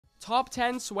Top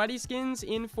 10 sweaty skins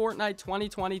in Fortnite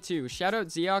 2022. Shoutout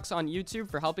Ziox on YouTube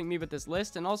for helping me with this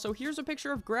list. And also, here's a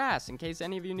picture of grass in case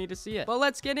any of you need to see it. But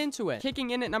let's get into it.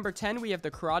 Kicking in at number 10, we have the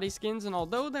karate skins. And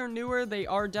although they're newer, they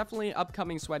are definitely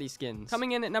upcoming sweaty skins.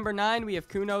 Coming in at number 9, we have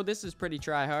Kuno. This is pretty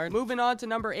tryhard. Moving on to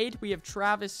number 8, we have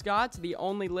Travis Scott. The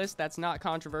only list that's not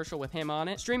controversial with him on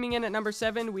it. Streaming in at number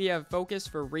 7, we have Focus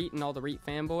for Reet and all the Reet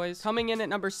fanboys. Coming in at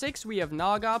number 6, we have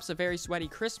Nogops, a very sweaty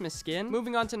Christmas skin.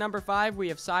 Moving on to number 5, we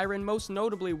have Siren, most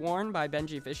notably worn by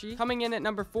Benji Fishy. Coming in at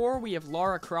number 4, we have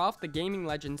Lara Croft, the gaming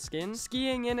legend skin.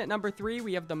 Skiing in at number 3,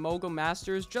 we have the Mogul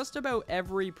Masters. Just about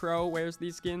every pro wears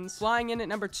these skins. Flying in at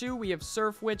number 2, we have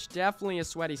Surf Witch, definitely a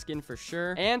sweaty skin for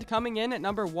sure. And coming in at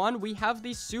number 1, we have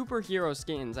the superhero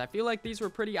skins. I feel like these were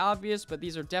pretty obvious, but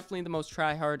these are definitely the most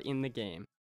tryhard in the game.